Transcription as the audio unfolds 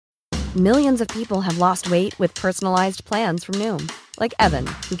Millions of people have lost weight with personalized plans from Noom. Like Evan,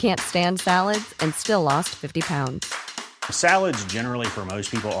 who can't stand salads and still lost 50 pounds. Salads generally for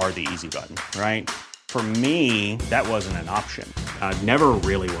most people are the easy button, right? For me, that wasn't an option. I never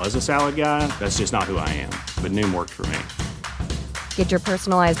really was a salad guy. That's just not who I am. But Noom worked for me. Get your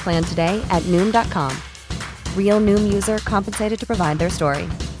personalized plan today at Noom.com. Real Noom user compensated to provide their story.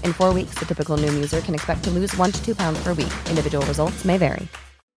 In 4 weeks, the typical Noom user can expect to lose 1 to 2 pounds per week. Individual results may vary.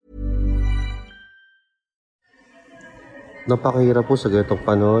 Napakahirap po sa ganitong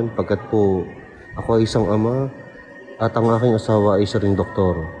panahon pagkat po ako ay isang ama at ang aking asawa ay isa ring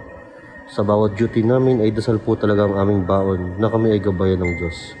doktor. Sa bawat duty namin ay dasal po talaga ang aming baon na kami ay gabayan ng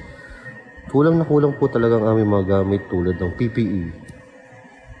Diyos. Kulang na kulang po talaga ang aming mga gamit tulad ng PPE.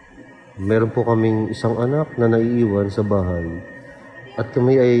 Meron po kaming isang anak na naiiwan sa bahay at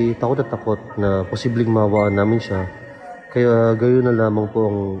kami ay takot na posibleng mawaan namin siya. Kaya gayon na lamang po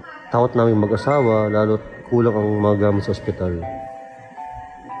ang takot namin mag-asawa lalo't kulang ang mga gamit sa ospital.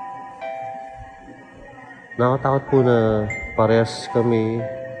 Nakatakot po na parehas kami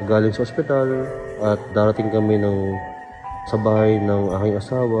galing sa ospital at darating kami sa bahay ng aking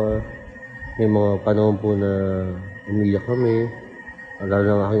asawa. May mga panahon po na umiyak kami, lalo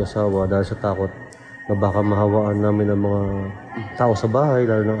ng aking asawa dahil sa takot na baka mahawaan namin ng mga tao sa bahay,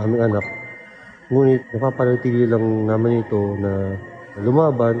 lalo ng aming anak. Ngunit napapanatili lang namin ito na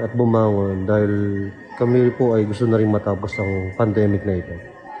lumaban at bumangon dahil kami po ay gusto na rin matapos ang pandemic na ito.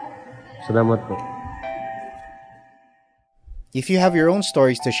 Salamat po. If you have your own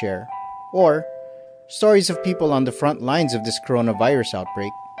stories to share, or stories of people on the front lines of this coronavirus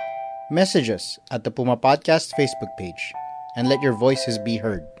outbreak, message us at the Puma Podcast Facebook page and let your voices be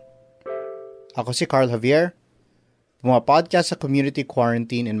heard. Ako si Carl Javier, Puma Podcast sa Community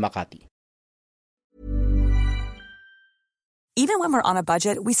Quarantine in Makati. Even when we're on a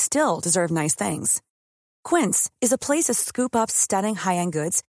budget, we still deserve nice things. Quince is a place to scoop up stunning high-end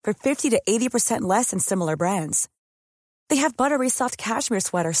goods for 50 to 80% less than similar brands. They have buttery soft cashmere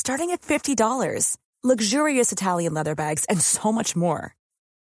sweaters starting at $50, luxurious Italian leather bags, and so much more.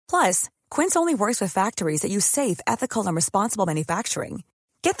 Plus, Quince only works with factories that use safe, ethical, and responsible manufacturing.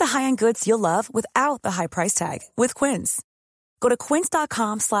 Get the high-end goods you'll love without the high price tag with Quince. Go to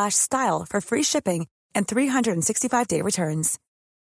quince.com/style for free shipping and 365-day returns.